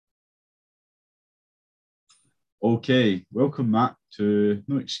Okay, welcome Matt to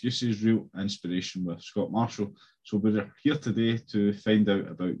No Excuses, Real Inspiration with Scott Marshall. So we're here today to find out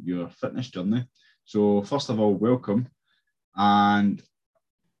about your fitness journey. So first of all, welcome. And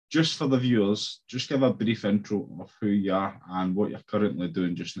just for the viewers, just give a brief intro of who you are and what you're currently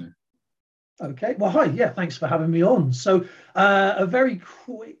doing just now. Okay, well, hi, yeah, thanks for having me on. So, a very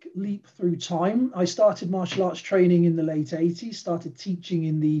quick leap through time. I started martial arts training in the late 80s, started teaching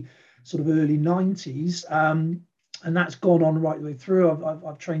in the sort of early 90s, and that's gone on right the way through.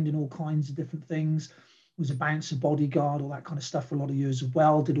 I've trained in all kinds of different things. Was a bouncer, bodyguard, all that kind of stuff for a lot of years as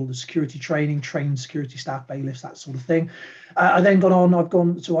well. Did all the security training, trained security staff, bailiffs, that sort of thing. I then got on.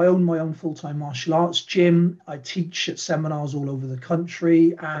 I own my own full-time martial arts gym. I teach at seminars all over the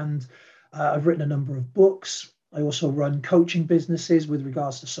country, and I've written a number of books. I also run coaching businesses with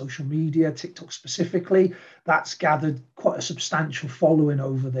regards to social media, TikTok specifically. That's gathered quite a substantial following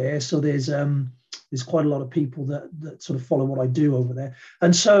over there. So there's quite a lot of people that sort of follow what I do over there.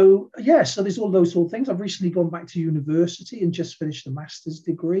 And so, yeah, so there's all those sort of things. I've recently gone back to university and just finished a master's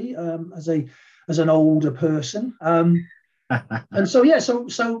degree as an older person. And so, yeah,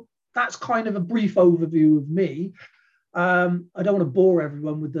 so that's kind of a brief overview of me. I don't want to bore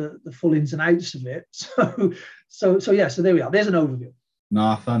everyone with the full ins and outs of it. So yeah, so there we are. There's an overview.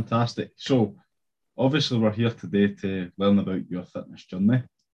 Nah, fantastic. So obviously we're here today to learn about your fitness journey.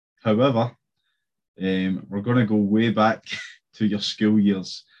 However, we're going to go way back to your school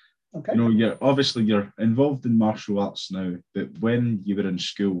years. Okay. You know, you're involved in martial arts now, but when you were in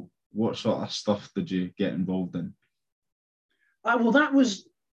school, what sort of stuff did you get involved in? Well, that was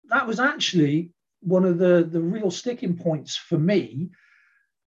actually one of the real sticking points for me,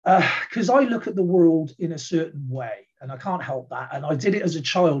 because I look at the world in a certain way, and I can't help that. And I did it as a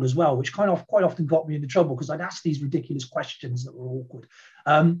child as well, which quite often got me into trouble because I'd ask these ridiculous questions that were awkward.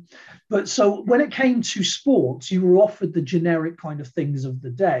 But so when it came to sports, you were offered the generic kind of things of the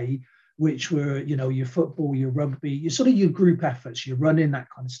day, which were, you know, your football, your rugby, your group efforts, your running, that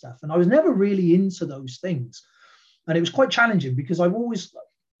kind of stuff. And I was never really into those things. And it was quite challenging because I've always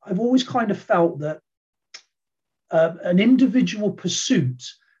kind of felt that an individual pursuit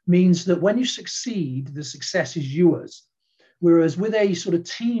means that when you succeed, the success is yours. Whereas with a sort of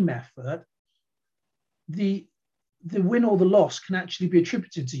team effort, the win or the loss can actually be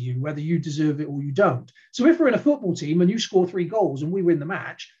attributed to you, whether you deserve it or you don't. So if we're in a football team and you score 3 goals and we win the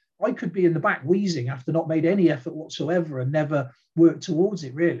match, I could be in the back wheezing after not made any effort whatsoever and never worked towards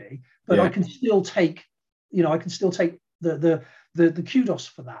it really. But yeah. I can still take the kudos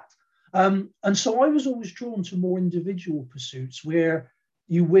for that. And so I was always drawn to more individual pursuits where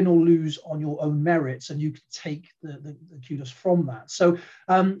you win or lose on your own merits and you can take the kudos from that. So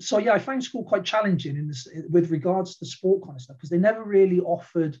yeah, I found school quite challenging in this with regards to sport kind of stuff because they never really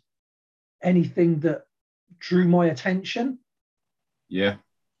offered anything that drew my attention. Yeah.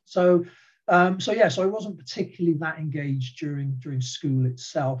 So I wasn't particularly that engaged during school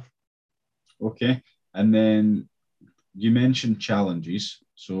itself. Okay. And then you mentioned challenges.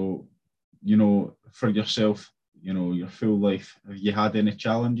 So, you know, for yourself, you know, your full life, have you had any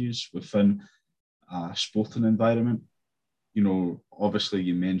challenges within a sporting environment? You know, obviously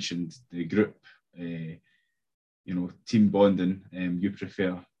you mentioned the group, you know, team bonding. You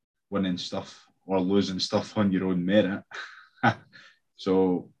prefer winning stuff or losing stuff on your own merit.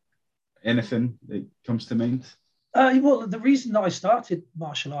 So anything that comes to mind? Well, the reason that I started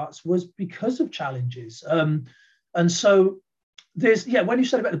martial arts was because of challenges. And so when you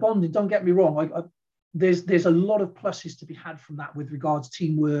said about the bonding, don't get me wrong, there's a lot of pluses to be had from that with regards to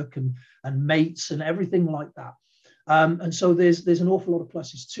teamwork and mates and everything like that. And so there's an awful lot of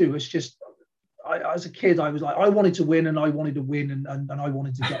pluses too. It's just, as a kid, I was like, I wanted to win and I wanted to win and I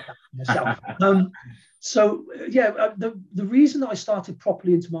wanted to get that myself. The reason that I started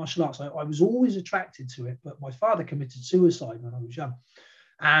properly into martial arts, I was always attracted to it, but my father committed suicide when I was young.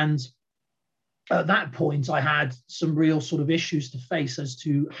 And at that point, I had some real sort of issues to face as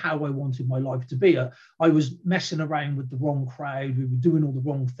to how I wanted my life to be. I was messing around with the wrong crowd. We were doing all the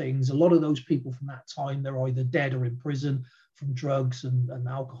wrong things. A lot of those people from that time, they're either dead or in prison from drugs and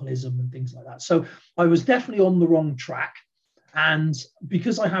alcoholism and things like that. So I was definitely on the wrong track. And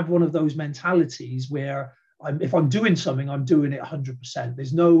because I have one of those mentalities where if I'm doing something, I'm doing it 100%.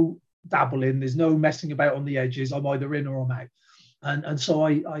 There's no dabbling. There's no messing about on the edges. I'm either in or I'm out. And so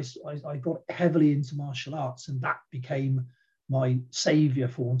I got heavily into martial arts, and that became my savior,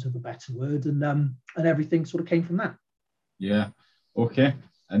 for want of a better word, and everything sort of came from that. Yeah. Okay.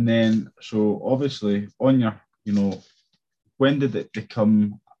 And then, so obviously, on your, you know, when did it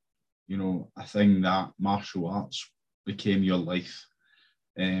become, you know, a thing that martial arts became your life?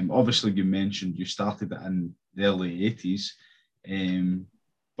 Obviously, you mentioned you started it in the early 80s,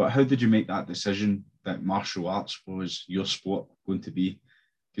 but how did you make that decision that martial arts was your sport going to be?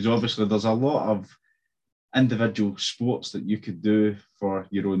 Because obviously there's a lot of individual sports that you could do for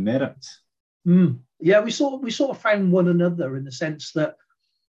your own merit. Yeah, we sort of found one another in the sense that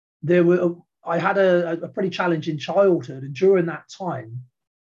I had a pretty challenging childhood, and during that time,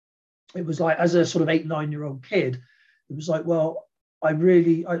 it was like, as a sort of 8, 9 year old kid, it was like, well, I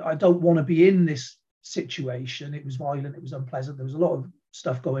don't want to be in this situation. It was violent, it was unpleasant, there was a lot of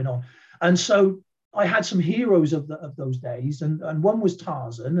stuff going on, and so I had some heroes of those days, and one was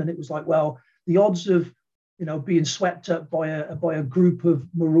Tarzan, and it was like, well, the odds of being swept up by a group of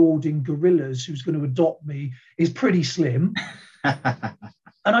marauding gorillas who's going to adopt me is pretty slim.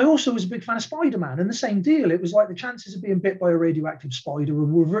 And I also was a big fan of Spider-Man, and the same deal. It was like the chances of being bit by a radioactive spider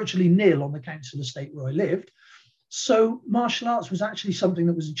were virtually nil on the council estate where I lived. So martial arts was actually something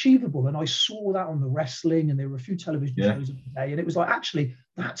that was achievable, and I saw that on the wrestling, and there were a few television shows of the day, and it was like, actually,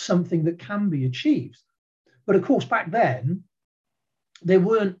 that's something that can be achieved. But of course, back then, there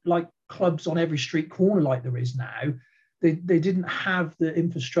weren't like clubs on every street corner like there is now. They didn't have the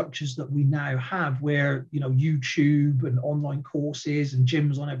infrastructures that we now have, where YouTube and online courses and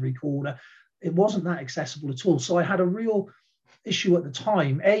gyms on every corner. It wasn't that accessible at all. So I had a real issue at the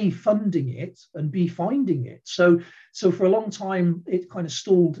time: A, funding it, and B, finding it. So for a long time, it kind of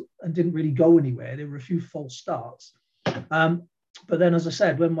stalled and didn't really go anywhere. There were a few false starts. But then, as I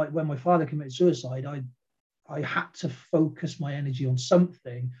said, when my father committed suicide, I had to focus my energy on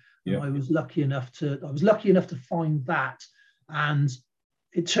something. Yeah. I was lucky enough to find that, and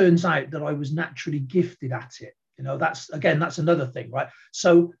it turns out that I was naturally gifted at it. That's another thing, right?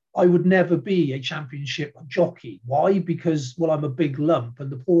 So I would never be a championship jockey. Why? Because, well, I'm a big lump,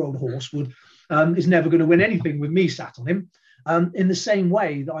 and the poor old horse is never going to win anything with me sat on him. In the same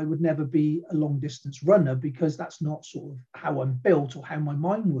way that I would never be a long distance runner, because that's not sort of how I'm built or how my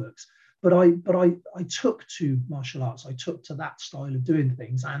mind works. But I took to martial arts. I took to that style of doing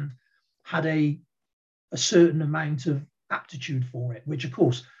things, and had a certain amount of aptitude for it, which, of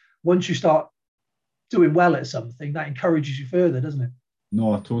course, once you start doing well at something, that encourages you further, doesn't it?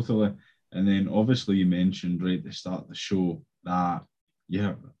 No, totally. And then obviously you mentioned right at the start of the show that you're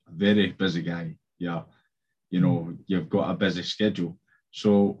a very busy guy. Yeah. You've got a busy schedule.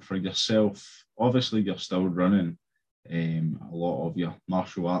 So for yourself, obviously you're still running a lot of your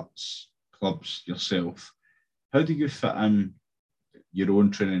martial arts clubs yourself. How do you fit in your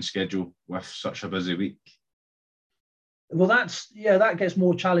own training schedule with such a busy week? Well, that gets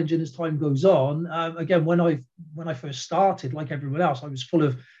more challenging as time goes on. Again, when I first started, like everyone else, I was full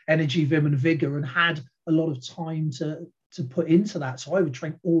of energy, vim, and vigor, and had a lot of time to put into that. So I would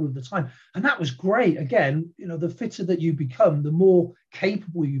train all of the time, and that was great. Again, the fitter that you become, the more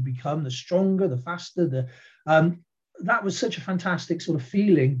capable you become, the stronger, the faster. That was such a fantastic sort of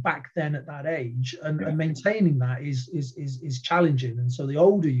feeling back then at that age, and maintaining that is challenging. And so the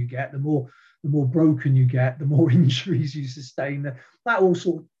older you get, the more broken you get, the more injuries you sustain. That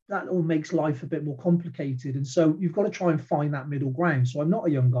all makes life a bit more complicated. And so you've got to try and find that middle ground. So I'm not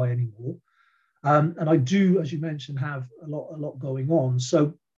a young guy anymore. And I do, as you mentioned, have a lot going on.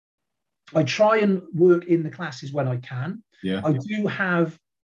 So I try and work in the classes when I can. Yeah. I do have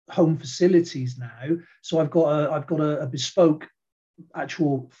home facilities now. So I've got a bespoke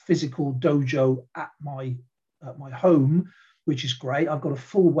actual physical dojo at my home, which is great. I've got a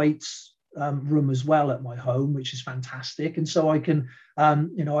full weights room as well at my home, which is fantastic. And so I can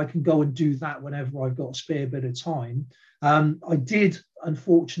go and do that whenever I've got a spare bit of time. I did,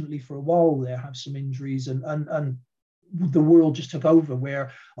 unfortunately, for a while there, have some injuries, and the world just took over,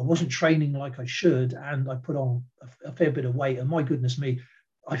 where I wasn't training like I should, and I put on a fair bit of weight. And my goodness me,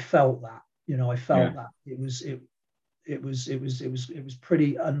 I felt that. I felt that it was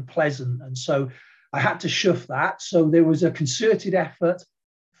pretty unpleasant, and so I had to shuff that. So there was a concerted effort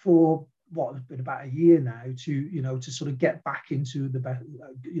for what has been about a year now to sort of get back into the best,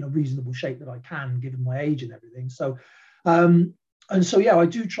 reasonable shape that I can, given my age and everything. So I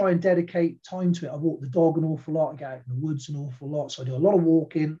do try and dedicate time to it. I walk the dog an awful lot. I get out in the woods an awful lot. So I do a lot of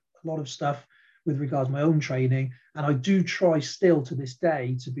walking, a lot of stuff with regards to my own training. And I do try still to this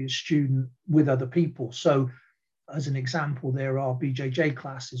day to be a student with other people. So as an example, there are BJJ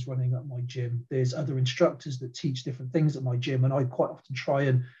classes running at my gym. There's other instructors that teach different things at my gym, and I quite often try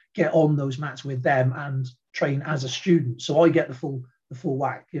and get on those mats with them and train as a student. So I get the full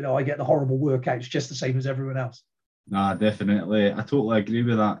whack. I get the horrible workouts just the same as everyone else. Nah, definitely. I totally agree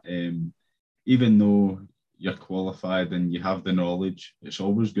with that. Even though you're qualified and you have the knowledge, it's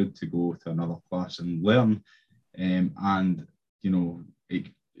always good to go to another class and learn, and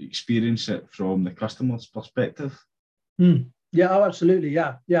experience it from the customer's perspective. Yeah, oh, absolutely.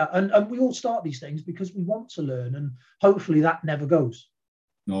 Yeah, yeah. And we all start these things because we want to learn, and hopefully that never goes.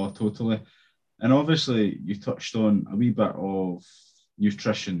 No, totally. And obviously, you touched on a wee bit of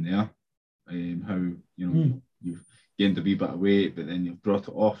nutrition there, how you've gained a wee bit of weight, but then you've brought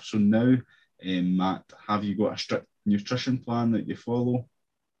it off. So now, Matt, have you got a strict nutrition plan that you follow?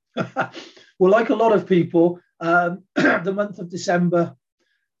 Well, like a lot of people, the month of December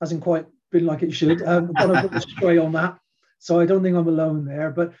hasn't quite been like it should. I've gone a bit astray on that. So I don't think I'm alone there.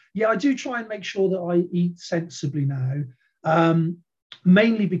 But yeah, I do try and make sure that I eat sensibly now,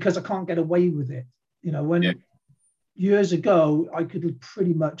 mainly because I can't get away with it. You know, when years ago, I could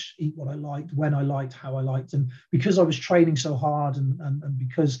pretty much eat what I liked, when I liked, how I liked. And because I was training so hard and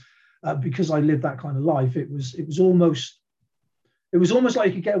because I lived that kind of life, it was almost like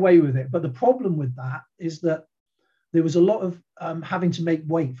you could get away with it. But the problem with that is that there was a lot of having to make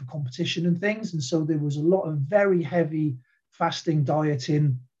weight for competition and things. And so there was a lot of very heavy fasting,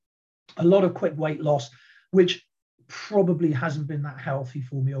 dieting, a lot of quick weight loss, which probably hasn't been that healthy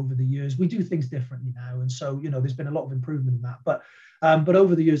for me over the years. We do things differently now. And so, there's been a lot of improvement in that. But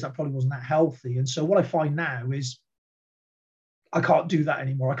over the years, that probably wasn't that healthy. And so what I find now is I can't do that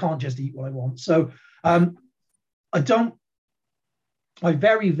anymore. I can't just eat what I want. So I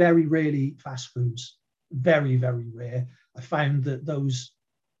very, very rarely eat fast foods. Very, very rare. I found that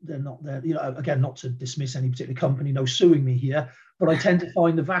they're not there. Again, not to dismiss any particular company, no suing me here, but I tend to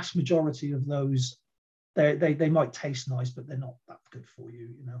find the vast majority of those, they might taste nice, but they're not that good for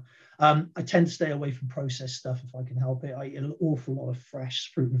you. I tend to stay away from processed stuff if I can help it. I eat an awful lot of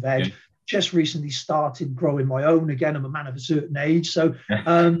fresh fruit and veg. Yeah. Just recently started growing my own. Again, I'm a man of a certain age, so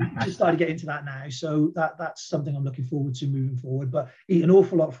just started to get into that now. So that's something I'm looking forward to moving forward. But eat an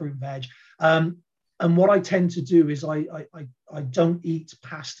awful lot of fruit and veg. And what I tend to do is I don't eat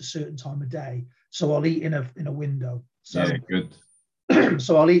past a certain time of day. So I'll eat in a window. So, yeah, good.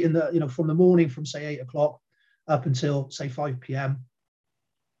 So I'll eat from the morning from say 8 o'clock up until say 5 p.m.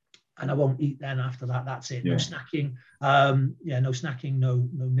 And I won't eat then after that. That's it. Yeah. No snacking. No snacking, no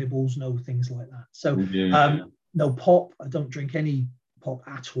nibbles, no things like that. So no pop. I don't drink any pop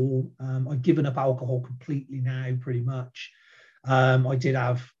at all. I've given up alcohol completely now, pretty much. I did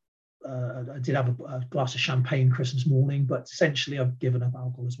have a glass of champagne Christmas morning, but essentially I've given up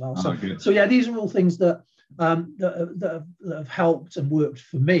alcohol as well. So yeah, these are all things that have helped and worked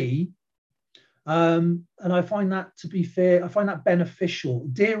for me. And I find that, to be fair, I find that beneficial.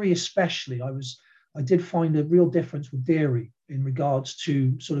 Dairy especially, I did find a real difference with dairy in regards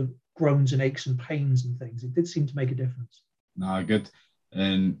to sort of groans and aches and pains and things. It did seem to make a difference. Good.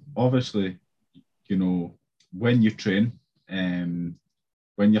 And obviously, when you train,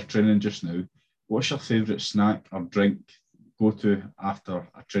 when you're training just now, what's your favourite snack or drink go to after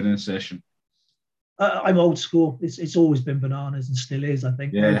a training session? I'm old school. It's always been bananas and still is, I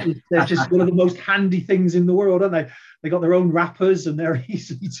think. Yeah. They're just one of the most handy things in the world, aren't they? They got their own wrappers and they're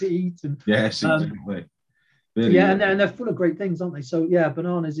easy to eat. And yes, exactly. And they're full of great things, aren't they? So yeah,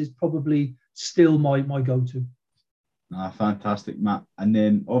 bananas is probably still my go-to. Fantastic, Matt. And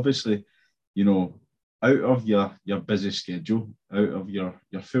then obviously, out of your busy schedule, out of your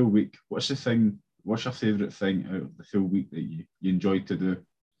full week, what's your favourite thing out of the full week that you enjoy to do?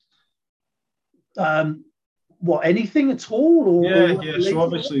 Anything at all? So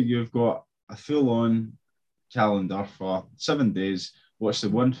obviously you've got a full-on calendar for 7 days. What's the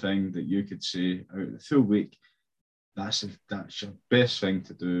one thing that you could say out of the full week that's your best thing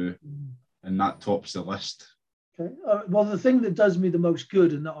to do, and that tops the list? Okay. Well, the thing that does me the most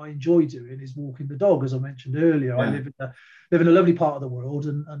good and that I enjoy doing is walking the dog, as I mentioned earlier. Yeah. I live in a lovely part of the world,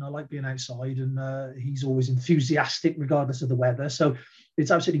 and I like being outside, and he's always enthusiastic regardless of the weather. So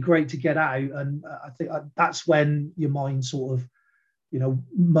it's absolutely great to get out, and I think that's when your mind sort of,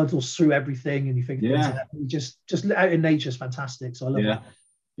 muddles through everything, and you think, just out in nature is fantastic. So I love it.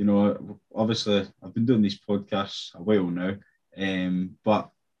 Obviously I've been doing these podcasts a while now, but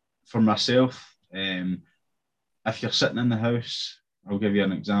for myself, if you're sitting in the house, I'll give you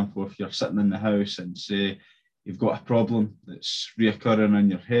an example. If you're sitting in the house and say you've got a problem that's reoccurring in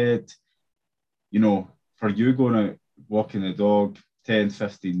your head, for you going out, walking the dog 10,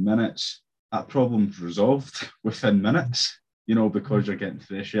 15 minutes, that problem's resolved within minutes, because you're getting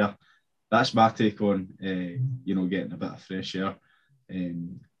fresh air. That's my take on, getting a bit of fresh air.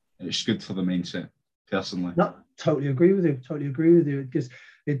 It's good for the mindset, personally. No, totally agree with you.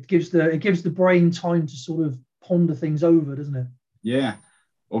 It gives the brain time to sort of ponder things over, doesn't it? Yeah.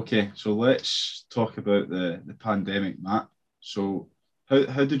 Okay, so let's talk about the pandemic, Matt. So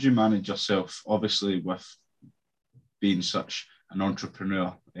how did you manage yourself, obviously, with being such an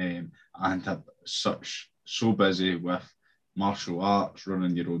entrepreneur, and so busy with martial arts,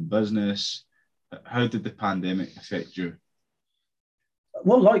 running your own business. How did the pandemic affect you?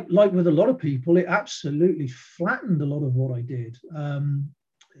 Well, like with a lot of people, it absolutely flattened a lot of what I did.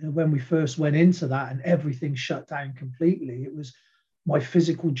 When we first went into that and everything shut down completely, it was my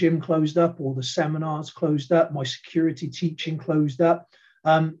physical gym closed up, all the seminars closed up, my security teaching closed up.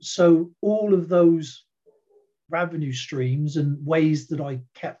 So all of those revenue streams and ways that I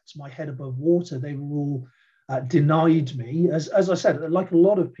kept my head above water, they were all denied me. As I said, like a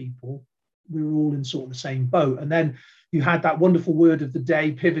lot of people, we were all in sort of the same boat. And then you had that wonderful word of the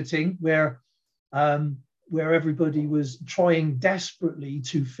day, pivoting, where everybody was trying desperately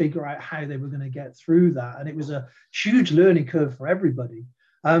to figure out how they were going to get through that. And it was a huge learning curve for everybody.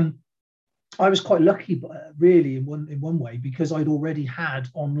 I was quite lucky, really, in one way, because I'd already had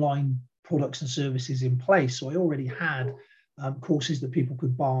online products and services in place. So I already had courses that people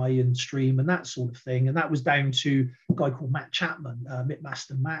could buy and stream and that sort of thing. And that was down to a guy called Matt Chapman,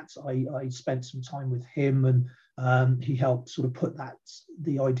 Master Matt. I spent some time with him, and he helped sort of put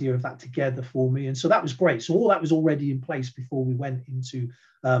the idea of that together for me. And so that was great. So all that was already in place before we went into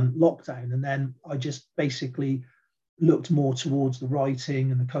lockdown. And then I just basically looked more towards the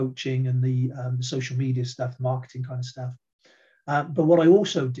writing and the coaching and the social media stuff, the marketing kind of stuff. But what I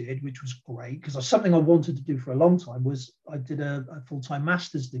also did, which was great, because something I wanted to do for a long time, was I did a full-time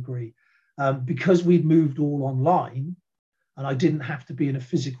master's degree. Because we'd moved all online and I didn't have to be in a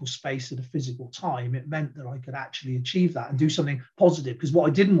physical space at a physical time, it meant that I could actually achieve that and do something positive. Because what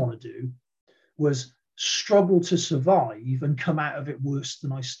I didn't want to do was struggle to survive and come out of it worse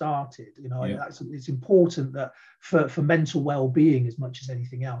than I started. It's important that for mental well-being, as much as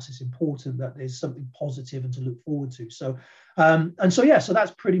anything else, it's important that there's something positive and to look forward to. So so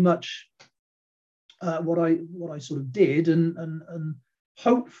that's pretty much what I sort of did, and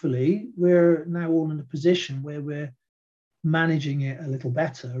hopefully we're now all in a position where we're managing it a little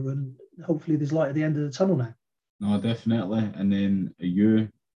better, and hopefully there's light at the end of the tunnel now. No, definitely. And then are you,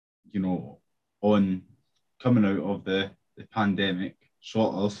 on coming out of the pandemic,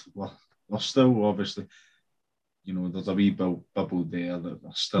 sort of, we're still obviously, there's a wee bubble there that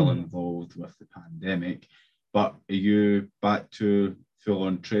are still involved with the pandemic, but are you back to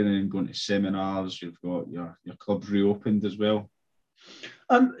full-on training, going to seminars? You've got your clubs reopened as well?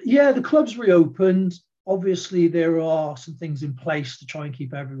 Yeah, the club's reopened. Obviously, there are some things in place to try and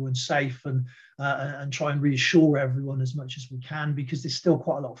keep everyone safe and try and reassure everyone as much as we can, because there's still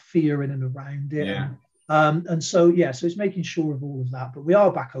quite a lot of fear in and around it. Yeah. So it's making sure of all of that. But we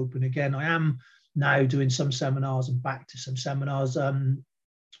are back open again. I am now doing some seminars and back to some seminars.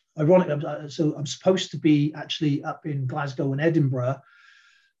 Ironically, so I'm supposed to be actually up in Glasgow and Edinburgh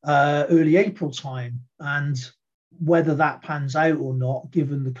early April time, and whether that pans out or not,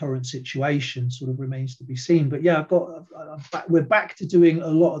 given the current situation, sort of remains to be seen. But yeah, we're back to doing a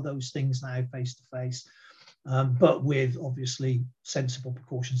lot of those things now face to face, but with obviously sensible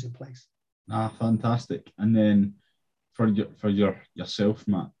precautions in place. Fantastic. And then for yourself,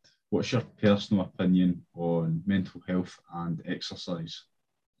 Matt, what's your personal opinion on mental health and exercise?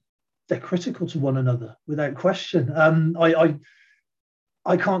 They're critical to one another, without question.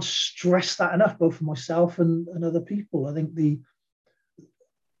 I can't stress that enough, both for myself and other people. I think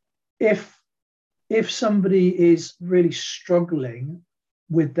if somebody is really struggling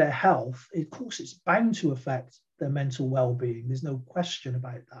with their health, of course, it's bound to affect their mental well-being. There's no question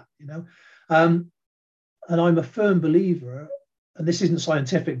about that, And I'm a firm believer, and this isn't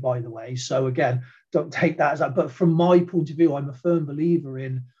scientific, by the way, so again, don't take that as that. But from my point of view, I'm a firm believer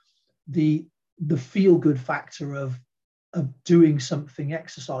in the feel-good factor of doing something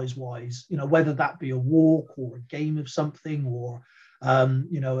exercise-wise, whether that be a walk or a game of something, or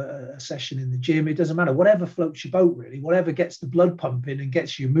a session in the gym. It doesn't matter. Whatever floats your boat, really. Whatever gets the blood pumping and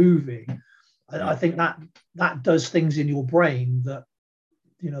gets you moving. I think that does things in your brain that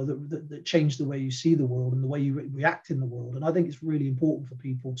that change the way you see the world and the way you react in the world. And I think it's really important for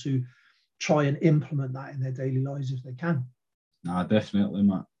people to try and implement that in their daily lives if they can. Definitely,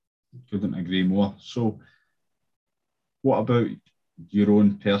 Matt. Couldn't agree more. So, what about your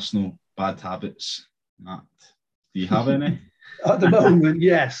own personal bad habits, Matt? Do you have any? At the moment,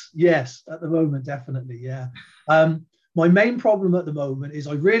 yes. At the moment, definitely, yeah. My main problem at the moment is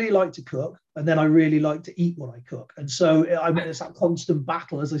I really like to cook, and then I really like to eat what I cook. And so it's that constant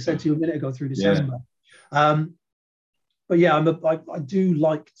battle, as I said to you a minute ago, through December. Yeah. But yeah, I do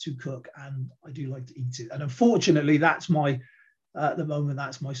like to cook, and I do like to eat it. And unfortunately, at the moment,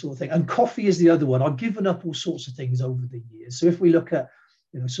 that's my sort of thing. And coffee is the other one. I've given up all sorts of things over the years. So if we look at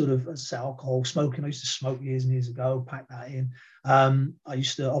sort of, as I say, alcohol, smoking. I used to smoke years and years ago, pack that in. I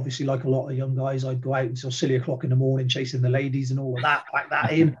used to, obviously, like a lot of young guys, I'd go out until silly o'clock in the morning chasing the ladies and all of that, pack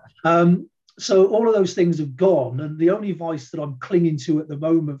that in. So all of those things have gone, and the only vice that I'm clinging to at the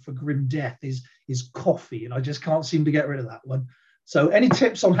moment for grim death is coffee, and I just can't seem to get rid of that one. So any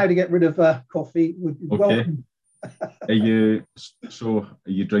tips on how to get rid of coffee would be welcome. Are you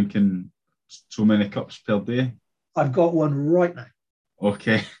drinking so many cups per day? I've got one right now.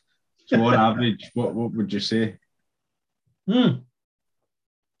 Okay. So on average, what would you say? Oh,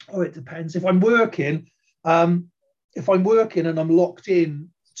 it depends. If I'm working and I'm locked in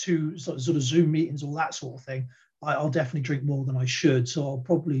to sort of Zoom meetings, all that sort of thing, I'll definitely drink more than I should. So I'll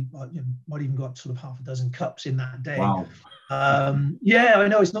probably might even got sort of half a dozen cups in that day. Wow. Yeah, I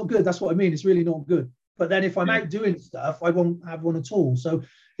know it's not good. That's what I mean. It's really not good. But then if I'm out doing stuff, I won't have one at all. So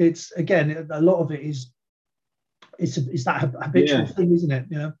it's, again, a lot of it is that habitual thing, isn't it?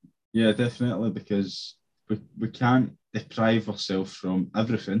 Yeah, definitely, because we can't deprive ourselves from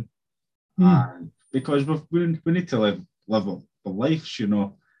everything, and because we need to live our lives,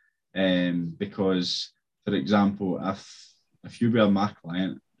 because, for example, if you were my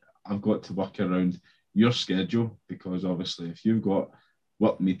client, I've got to work around your schedule, because obviously if you've got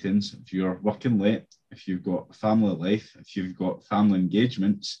work meetings, if you're working late, if you've got family life, if you've got family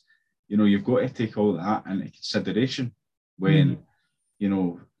engagements, you've got to take all that into consideration when,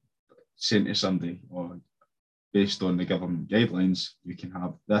 saying to somebody, or based on the government guidelines, you can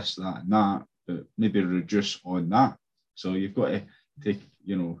have this, that, and that, but maybe reduce on that. So you've got to take,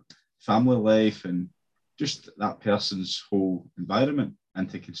 family life and just that person's whole environment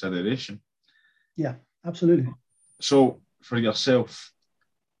into consideration. Yeah, absolutely. So for yourself,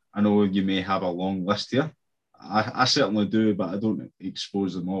 I know you may have a long list here. I certainly do, but I don't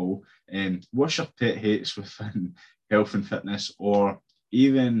expose them all. What's your pet hates within health and fitness, or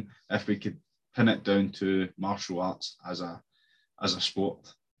even if we could pin it down to martial arts as a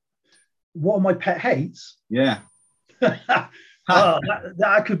sport? What are my pet hates? Yeah. Well,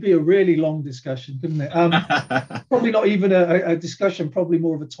 that could be a really long discussion, couldn't it? Probably not even a discussion, probably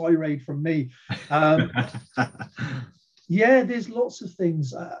more of a tirade from me. Yeah, there's lots of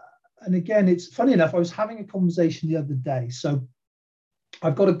things. And again, it's funny enough, I was having a conversation the other day. So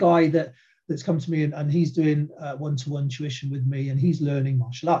I've got a guy that's come to me, and he's doing one-to-one tuition with me, and he's learning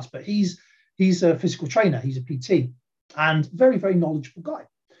martial arts, but he's a physical trainer, he's a PT, and very, very knowledgeable guy.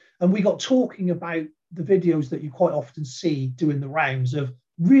 And we got talking about the videos that you quite often see doing the rounds of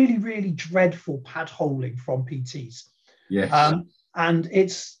really, really dreadful pad holding from PTs. Yes. And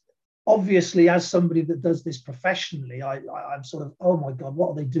it's obviously, as somebody that does this professionally, I'm sort of, oh my God,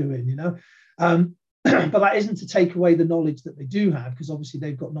 what are they doing? But that isn't to take away the knowledge that they do have, because obviously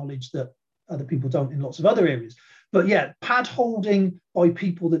they've got knowledge that other people don't in lots of other areas. But yeah, pad holding by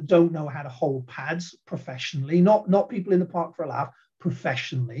people that don't know how to hold pads professionally, not people in the park for a laugh,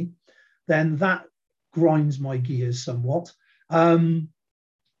 professionally, then that grinds my gears somewhat. In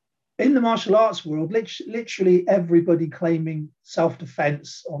the martial arts world, literally everybody claiming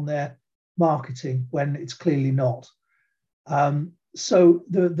self-defense on their marketing when it's clearly not. So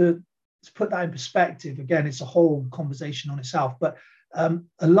to put that in perspective, again, it's a whole conversation on itself, but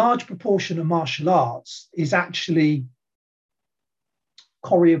a large proportion of martial arts is actually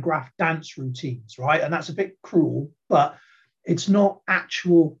choreographed dance routines, right? And that's a bit cruel, but it's not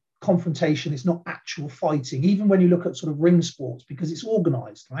actual confrontation, it's not actual fighting, even when you look at sort of ring sports, because it's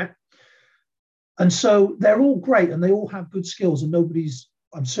organized, right? And so they're all great and they all have good skills, and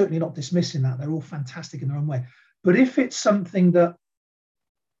I'm certainly not dismissing that. They're all fantastic in their own way. But if it's something that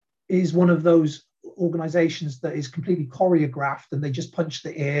is one of those organizations that is completely choreographed and they just punch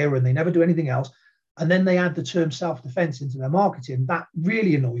the air and they never do anything else, and then they add the term self-defense into their marketing, that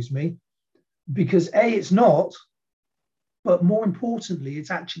really annoys me, because A, it's not, but more importantly, it's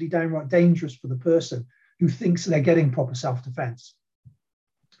actually downright dangerous for the person who thinks they're getting proper self-defense.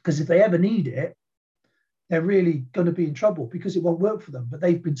 Because if they ever need it, they're really going to be in trouble, because it won't work for them, but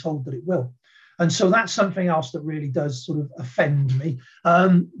they've been told that it will. And so that's something else that really does sort of offend me.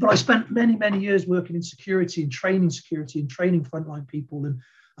 But I spent many, many years working in security and training frontline people,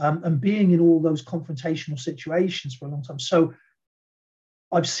 and being in all those confrontational situations for a long time. So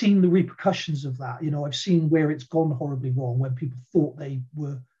I've seen the repercussions of that. I've seen where it's gone horribly wrong, when people thought they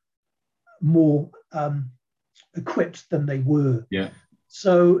were more equipped than they were. Yeah.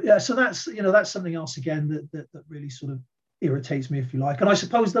 So that's something else again that really sort of irritates me, if you like. And I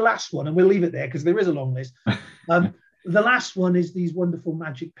suppose the last one, and we'll leave it there because there is a long list. The last one is these wonderful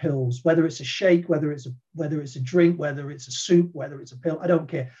magic pills, whether it's a shake, whether it's a drink, whether it's a soup, whether it's a pill, I don't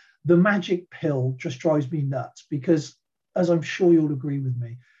care. The magic pill just drives me nuts, because as I'm sure you'll agree with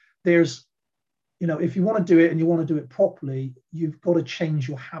me, there's, if you want to do it and you want to do it properly, you've got to change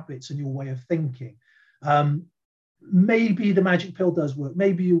your habits and your way of thinking. Maybe the magic pill does work.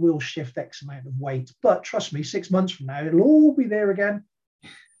 Maybe you will shift X amount of weight, but trust me, 6 months from now, it'll all be there again.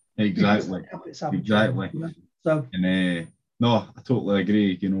 Exactly. Exactly. Changed, So, and no, I totally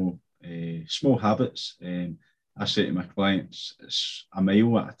agree. Small habits. I say to my clients, it's a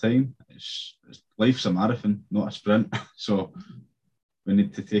mile at a time. Life's a marathon, not a sprint. So we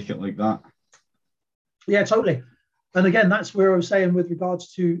need to take it like that. Yeah, totally. And again, that's where I was saying with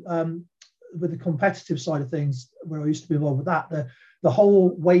regards to with the competitive side of things, where I used to be involved with that, the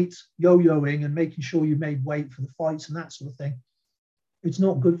whole weight yo-yoing and making sure you made weight for the fights and that sort of thing, it's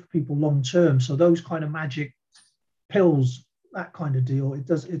not good for people long term. So those kind of magic pills, that kind of deal,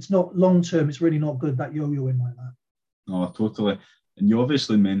 it's not long term. It's really not good, that yo-yoing like that. No, totally. And you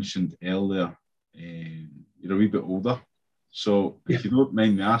obviously mentioned earlier you're a wee bit older. So if you don't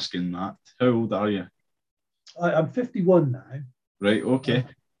mind me asking that, how old are you? I'm 51 now. Right, okay.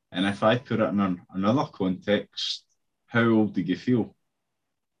 And if I put it in another context, how old do you feel?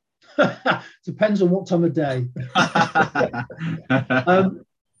 Depends on what time of day.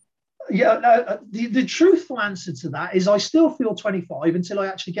 The truthful answer to that is I still feel 25 until I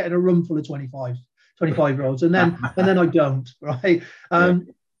actually get in a room full of 25-year-olds, and then I don't, right?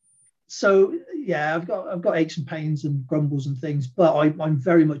 So yeah, I've got aches and pains and grumbles and things, but I'm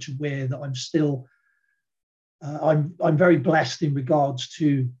very much aware that I'm still I'm very blessed in regards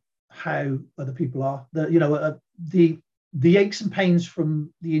to how other people are. The aches and pains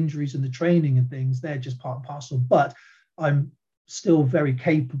from the injuries and the training and things, they're just part and parcel. But I'm still very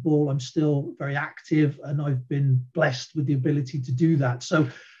capable. I'm still very active, and I've been blessed with the ability to do that. So,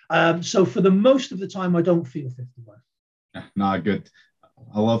 so for the most of the time, I don't feel 51. Nah, good.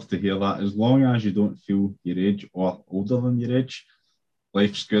 I love to hear that. As long as you don't feel your age or older than your age,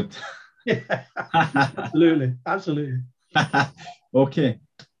 life's good. Yeah, absolutely. Okay,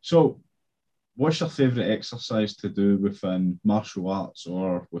 so what's your favourite exercise to do within martial arts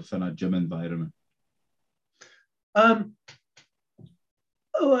or within a gym environment? Again,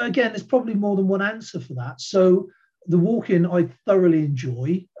 there's probably more than one answer for that. So the walking I thoroughly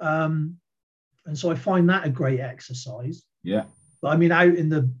enjoy, and so I find that a great exercise. Yeah. But I mean, out in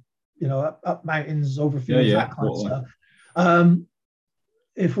the up mountains, over fields, that kind of stuff.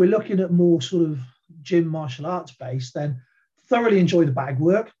 If we're looking at more sort of gym martial arts based, then thoroughly enjoy the bag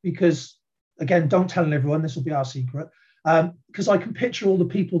work, because again, don't tell everyone, this will be our secret, because I can picture all the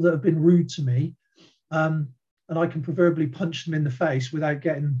people that have been rude to me, and I can proverbially punch them in the face without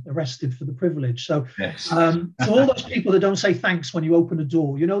getting arrested for the privilege. So, yes. So all those people that don't say thanks when you open a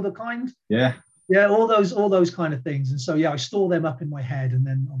door, the kind? Yeah, all those kind of things. And so, yeah, I store them up in my head, and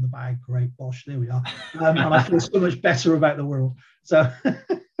then on the bag, great, bosh, there we are. And I feel so much better about the world. So,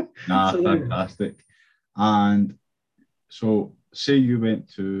 fantastic. And so, say you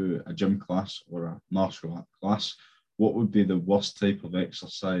went to a gym class or a martial art class, what would be the worst type of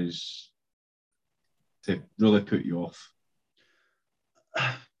exercise to really put you off?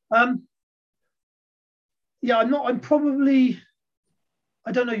 I'm probably,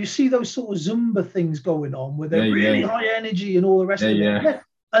 I don't know, you see those sort of Zumba things going on where they're really high energy and all the rest of it.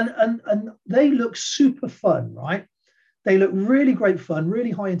 And they look super fun, right? They look really great fun,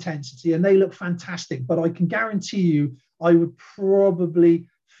 really high intensity, and they look fantastic. But I can guarantee you, I would probably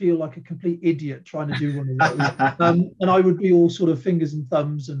feel like a complete idiot trying to do one of those. And I would be all sort of fingers and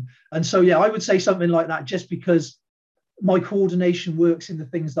thumbs. And so, yeah, I would say something like that, just because my coordination works in the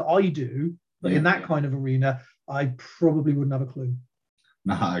things that I do. But in that kind of arena, I probably wouldn't have a clue.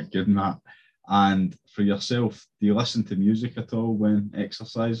 Nah, good, Matt. And for yourself, do you listen to music at all when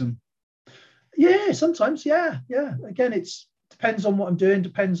exercising? Yeah, sometimes. Yeah. Again, it depends on what I'm doing,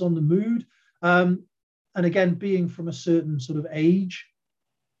 depends on the mood. And again, being from a certain sort of age,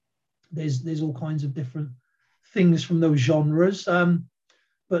 there's all kinds of different things from those genres.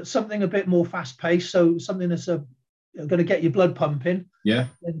 But something a bit more fast paced, so something that's going to get your blood pumping. Yeah.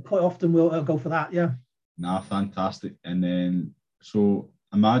 And quite often we'll go for that. Yeah. Nah, fantastic. And then, so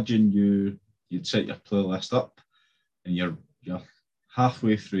imagine you'd set your playlist up, and you're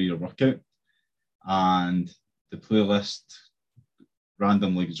halfway through your workout, and the playlist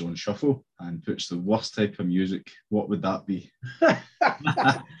randomly goes on shuffle and puts the worst type of music. What would that be?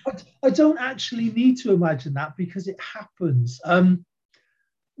 I don't actually need to imagine that, because it happens.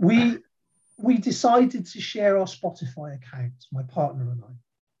 We decided to share our Spotify accounts, my partner and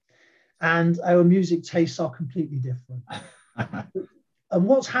I, and our music tastes are completely different. And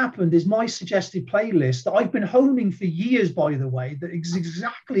what's happened is my suggested playlist that I've been honing for years, by the way, that is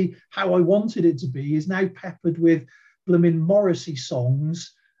exactly how I wanted it to be, is now peppered with blooming Morrissey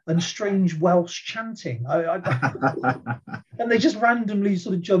songs and strange Welsh chanting. And they just randomly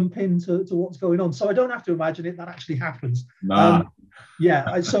sort of jump into what's going on. So I don't have to imagine it. That actually happens. Nah.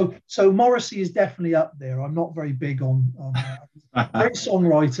 Yeah. So Morrissey is definitely up there. I'm not very big on great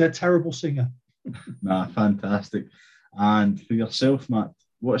songwriter, terrible singer. Nah, fantastic. And for yourself, Matt,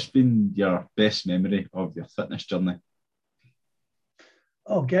 what's been your best memory of your fitness journey?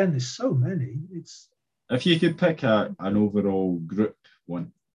 Oh, again, there's so many. It's If you could pick an overall group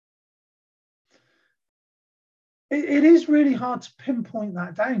one. it is really hard to pinpoint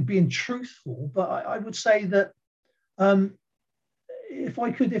that down, being truthful. But I would say that if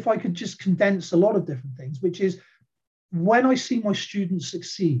I could just condense a lot of different things, which is when I see my students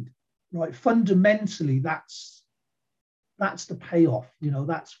succeed, right? Fundamentally, that's the payoff.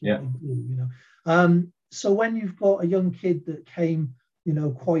 That's what I do. So when you've got a young kid that came,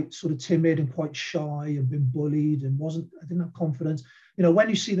 quite sort of timid and quite shy and been bullied and didn't have confidence, when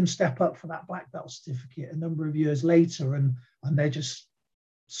you see them step up for that black belt certificate a number of years later and they're just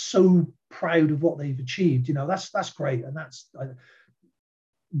so proud of what they've achieved, that's great. And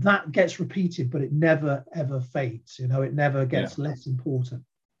that gets repeated, but it never ever fades. It never gets less important.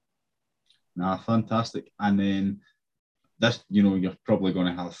 Nah, fantastic. And then this, you're probably going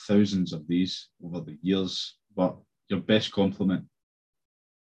to have thousands of these over the years, but your best compliment.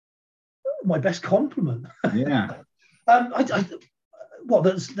 My best compliment. Yeah. That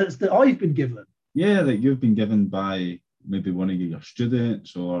I've been given. Yeah, that you've been given by maybe one of your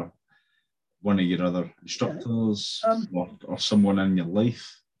students or one of your other instructors, or someone in your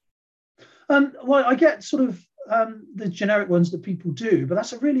life. Well, I get sort of the generic ones that people do, but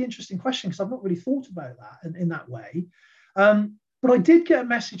that's a really interesting question because I've not really thought about that in that way. But I did get a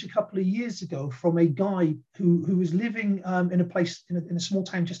message a couple of years ago from a guy who was living in a place in a small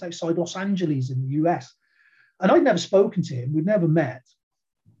town just outside Los Angeles in the US. And I'd never spoken to him. We'd never met.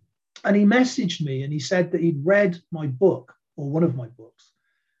 And he messaged me and he said that he'd read my book or one of my books,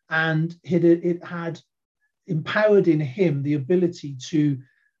 and it had empowered in him the ability to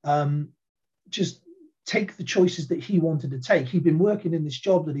just take the choices that he wanted to take. He'd been working in this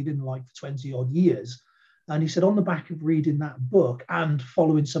job that he didn't like for 20 odd years. And he said on the back of reading that book and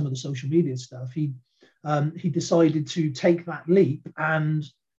following some of the social media stuff, he decided to take that leap. And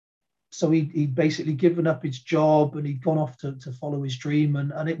so he'd basically given up his job and he'd gone off to follow his dream,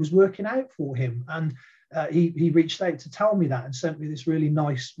 and it was working out for him. And he reached out to tell me that and sent me this really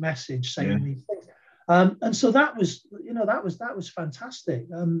nice message saying these things. And so that was fantastic.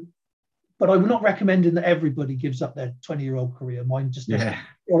 But I'm not recommending that everybody gives up their 20-year-old career. Mine just doesn't.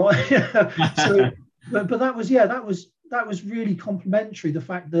 So, but that was really complimentary. The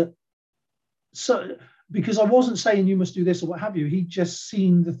fact that because I wasn't saying you must do this or what have you. He'd just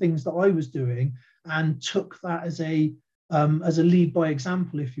seen the things that I was doing and took that as a lead by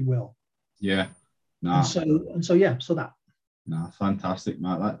example, if you will. Yeah. Nah. And so that. Nah, fantastic,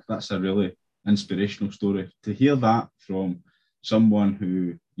 Matt. That's a really inspirational story. To hear that from someone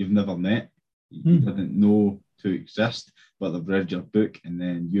who you've never met, you didn't know to exist, but they've read your book and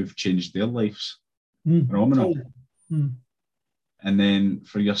then you've changed their lives. Phenomenal. And then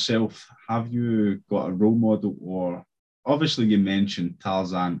for yourself, have you got a role model? Or obviously you mentioned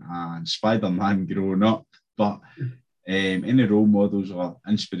Tarzan and Spider-Man growing up, but any role models or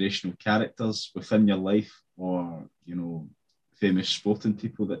inspirational characters within your life, or famous sporting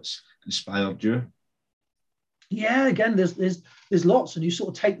people that's inspired you? Yeah, again, there's lots, and you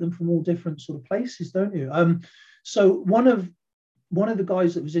sort of take them from all different sort of places, don't you? So one of the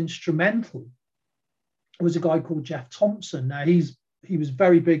guys that was instrumental was a guy called Jeff Thompson. Now he was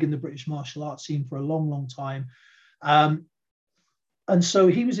very big in the British martial arts scene for a long, long time, and so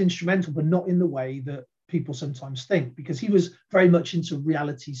he was instrumental, but not in the way that people sometimes think, because he was very much into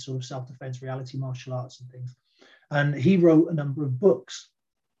reality, sort of self-defense, reality martial arts and things, and he wrote a number of books.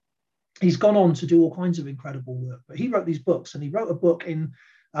 He's gone on to do all kinds of incredible work, but he wrote these books, and he wrote a book in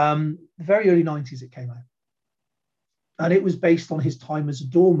the very early 90s. It came out. And it was based on his time as a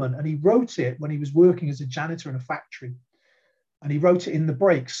doorman. And he wrote it when he was working as a janitor in a factory. And he wrote it in the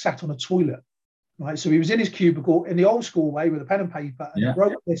breaks, sat on a toilet. Right. So he was in his cubicle in the old school way with a pen and paper, and he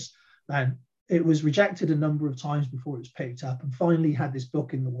wrote this. And it was rejected a number of times before it was picked up. And finally he had this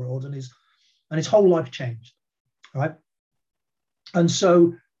book in the world, and his whole life changed. Right. And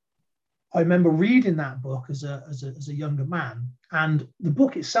so I remember reading that book as a younger man, and the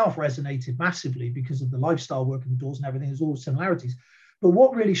book itself resonated massively because of the lifestyle, working the doors and everything. There's all similarities. But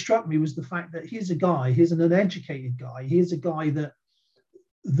what really struck me was the fact that here's an uneducated guy. Here's a guy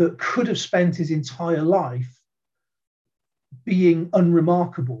that could have spent his entire life being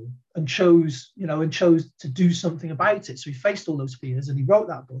unremarkable and chose to do something about it. So he faced all those fears and he wrote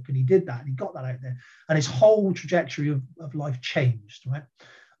that book and he did that and he got that out there, and his whole trajectory of life changed, right?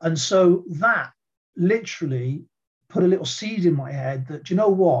 And so that literally put a little seed in my head that, you know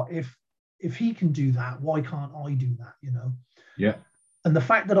what, if he can do that, why can't I do that? Yeah. And the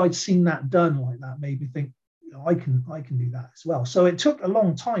fact that I'd seen that done like that made me think, I can do that as well. So it took a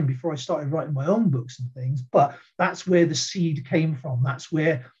long time before I started writing my own books and things, but that's where the seed came from. That's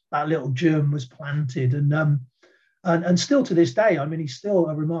where that little germ was planted, and still to this day, I mean, he's still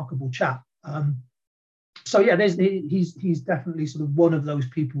a remarkable chap. So yeah, he's definitely sort of one of those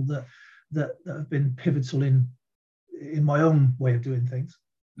people that have been pivotal in my own way of doing things.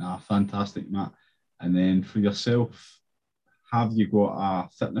 Fantastic, Matt. And then for yourself, have you got a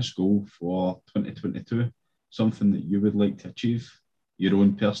fitness goal for 2022? Something that you would like to achieve, your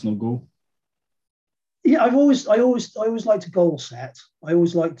own personal goal? Yeah, I always like to goal set. I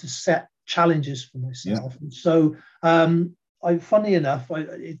always like to set challenges for myself. Yeah. And so, funny enough,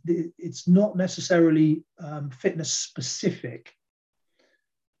 it's not necessarily fitness specific,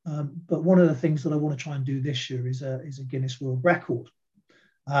 but one of the things that I want to try and do this year is a Guinness World Record.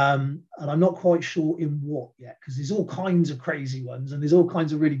 And I'm not quite sure in what yet, because there's all kinds of crazy ones and there's all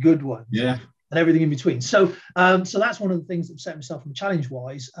kinds of really good ones. Yeah. And everything in between. So that's one of the things that set myself from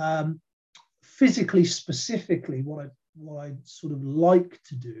challenge-wise. Physically, specifically, what I sort of like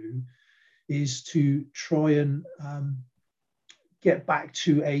to do is to try and get back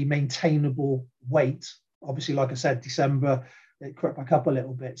to a maintainable weight. Obviously, like I said, December, it crept back up a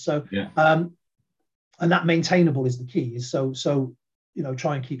little bit. So, yeah. And that maintainable is the key. So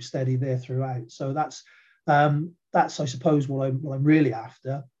try and keep steady there throughout. So that's I suppose what I'm really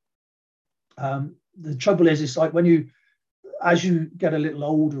after. The trouble is, it's like as you get a little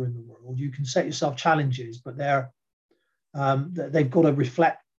older in the world, you can set yourself challenges, but they've got to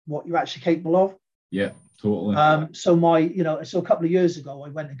reflect what you're actually capable of. Yeah, totally. So a couple of years ago, I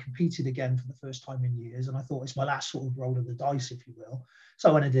went and competed again for the first time in years, and I thought it's my last sort of roll of the dice, if you will.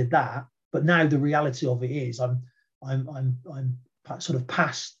 So when I did that, but now the reality of it is, I'm sort of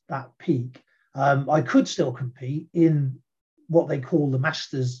past that peak. I could still compete in what they call the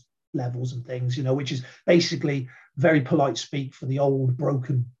masters levels and things, which is basically very polite speak for the old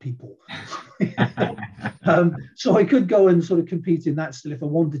broken people. So I could go and sort of compete in that still if I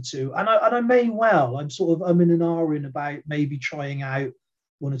wanted to, and I may well. I'm sort of in an ahhing about maybe trying out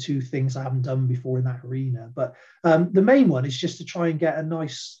one or two things I haven't done before in that arena. But the main one is just to try and get a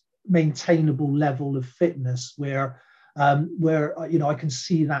nice maintainable level of fitness where I can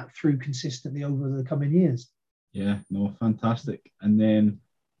see that through consistently over the coming years. Yeah, no, fantastic. And then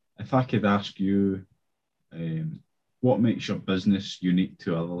if I could ask you, what makes your business unique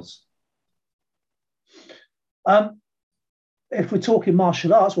to others? If we're talking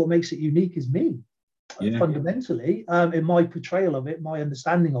martial arts, what makes it unique is me, fundamentally, in my portrayal of it, my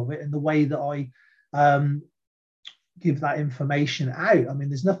understanding of it, and the way that I give that information out. I mean,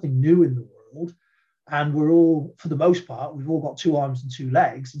 there's nothing new in the world, and we're all, for the most part, we've all got two arms and two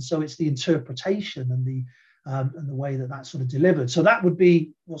legs, and so it's the interpretation and the way that that's sort of delivered. So that would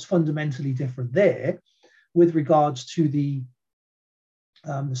be what's fundamentally different there. With regards to the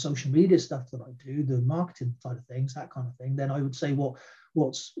social media stuff that I do, the marketing side of things, that kind of thing, then I would say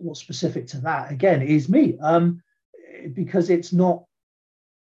what's specific to that again is me, because it's not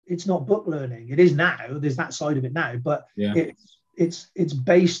book learning. It is now. There's that side of it now, but it's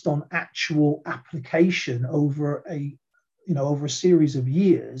based on actual application over a series of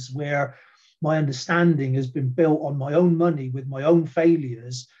years where my understanding has been built on my own money with my own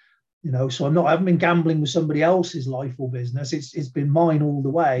failures. So I haven't been gambling with somebody else's life or business. It's been mine all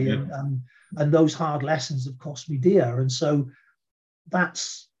the way, and those hard lessons have cost me dear. And so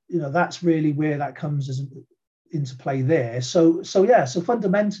that's really where that comes into play there. So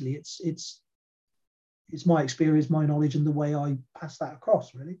fundamentally, it's my experience, my knowledge, and the way I pass that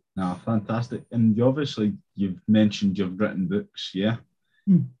across. Really. No, fantastic. And you've mentioned you've written books, yeah.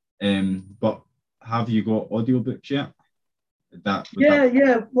 But have you got audiobooks yet?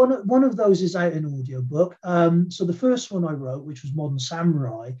 One of those is out in audiobook. So the first one I wrote, which was Modern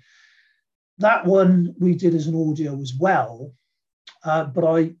Samurai, that one we did as an audio as well, but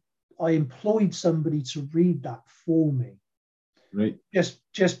I employed somebody to read that for me, right?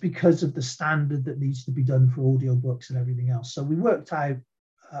 Just because of the standard that needs to be done for audiobooks and everything else. So we worked out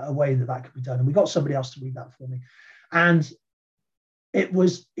a way that could be done, and we got somebody else to read that for me, and it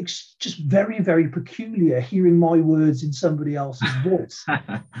was just very, very peculiar hearing my words in somebody else's voice,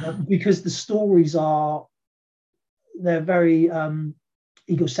 because the stories they're very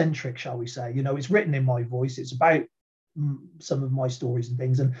egocentric, shall we say. It's written in my voice. It's about some of my stories and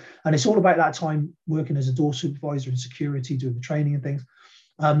things. And it's all about that time working as a door supervisor in security, doing the training and things.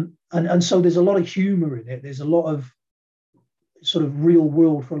 And so there's a lot of humor in it. There's a lot of sort of real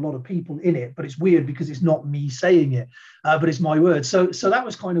world for a lot of people in it, but it's weird because it's not me saying it, but it's my words. So that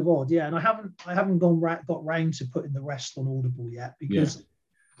was kind of odd, yeah. And I haven't got round to putting the rest on Audible yet because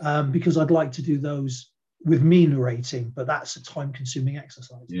I'd like to do those with me narrating, but that's a time-consuming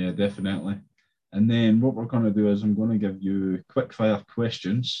exercise. Yeah, definitely. And then what we're going to do is I'm going to give you quick fire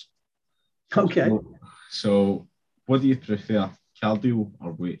questions. Okay. So what do you prefer, cardio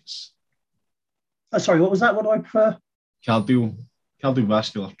or weights? Sorry, what was that? What do I prefer?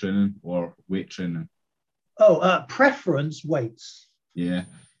 Cardiovascular training or weight training? Oh, preference weights. Yeah.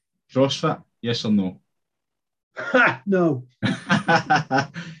 CrossFit, yes or no? No.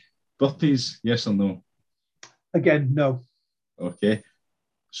 Burpees, yes or no? Again, no. Okay.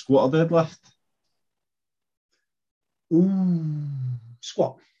 Squat or deadlift? Ooh,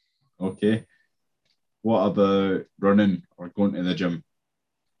 squat. Okay. What about running or going to the gym?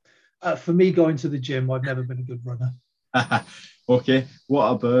 For me, going to the gym, I've never been a good runner. Okay. What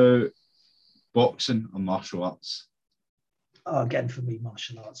about boxing or martial arts? Again, for me,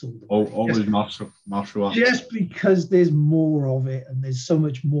 martial arts all the way. Always martial arts. Just because there's more of it and there's so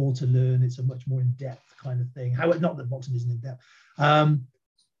much more to learn. It's a much more in-depth kind of thing. Not that boxing isn't in-depth.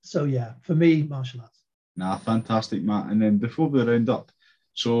 So yeah, for me, martial arts. Nah, fantastic, Matt. And then before we round up,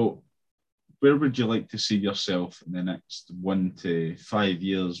 so where would you like to see yourself in the next 1 to 5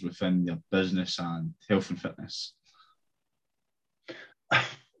 years within your business and health and fitness?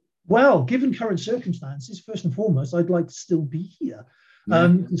 Well, given current circumstances, first and foremost, I'd like to still be here.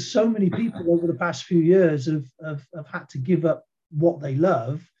 So many people over the past few years have had to give up what they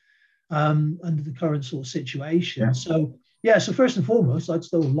love under the current sort of situation. Yeah. So first and foremost, I'd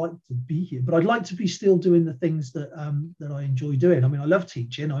still like to be here, but I'd like to be still doing the things that I enjoy doing. I mean, I love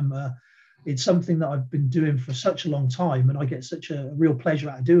teaching. It's something that I've been doing for such a long time, and I get such a real pleasure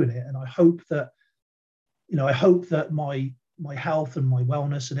out of doing it. And I hope that my health and my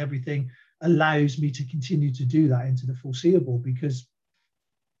wellness and everything allows me to continue to do that into the foreseeable, because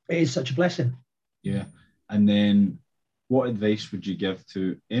it is such a blessing. Yeah. And then what advice would you give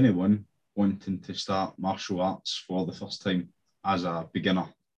to anyone wanting to start martial arts for the first time as a beginner?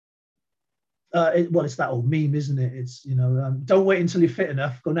 It's that old meme, isn't it? It's, don't wait until you're fit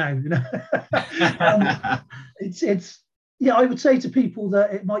enough, go now, Yeah, I would say to people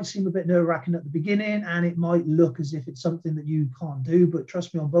that it might seem a bit nerve-wracking at the beginning, and it might look as if it's something that you can't do, but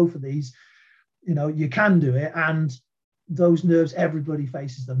trust me, on both of these, you can do it. And those nerves, everybody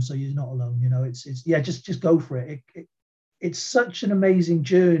faces them, so you're not alone. Just go for it. It's such an amazing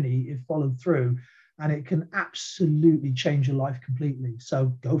journey if followed through, and it can absolutely change your life completely.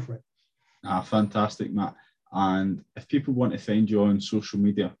 So go for it. Fantastic, Matt. And if people want to find you on social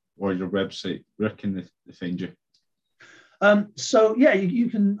media or your website, where can they find you? You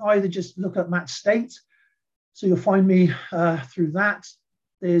can either just look up Matt Stait, so you'll find me through that.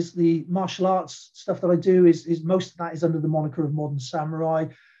 There's the martial arts stuff that I do is most of that is under the moniker of Modern Samurai,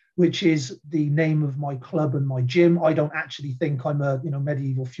 which is the name of my club and my gym. I don't actually think I'm a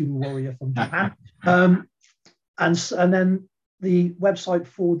medieval feudal warrior from Japan. And then the website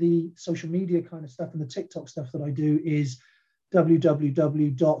for the social media kind of stuff and the TikTok stuff that I do is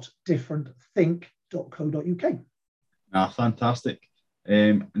www.differentthink.co.uk. Fantastic.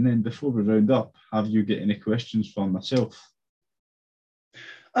 And then before we round up, have you got any questions for myself?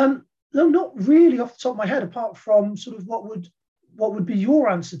 No, not really off the top of my head, apart from sort of what would be your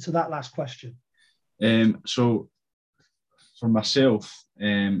answer to that last question? So for myself,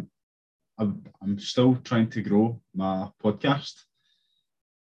 I'm still trying to grow my podcast,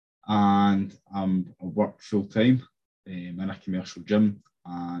 and I work full time in a commercial gym,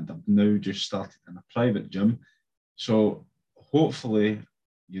 and I've now just started in a private gym. So hopefully,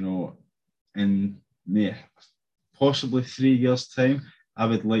 in possibly 3 years' time,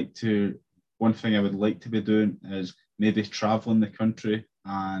 one thing I would like to be doing is maybe traveling the country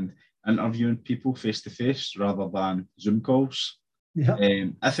and interviewing people face to face rather than Zoom calls. Yeah.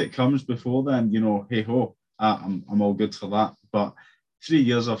 If it comes before then, hey ho, I'm all good for that. But 3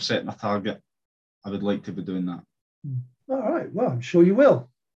 years I've set my target. I would like to be doing that. All right. Well, I'm sure you will.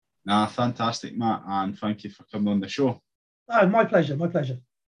 Fantastic, Matt, and thank you for coming on the show. Oh, my pleasure. My pleasure.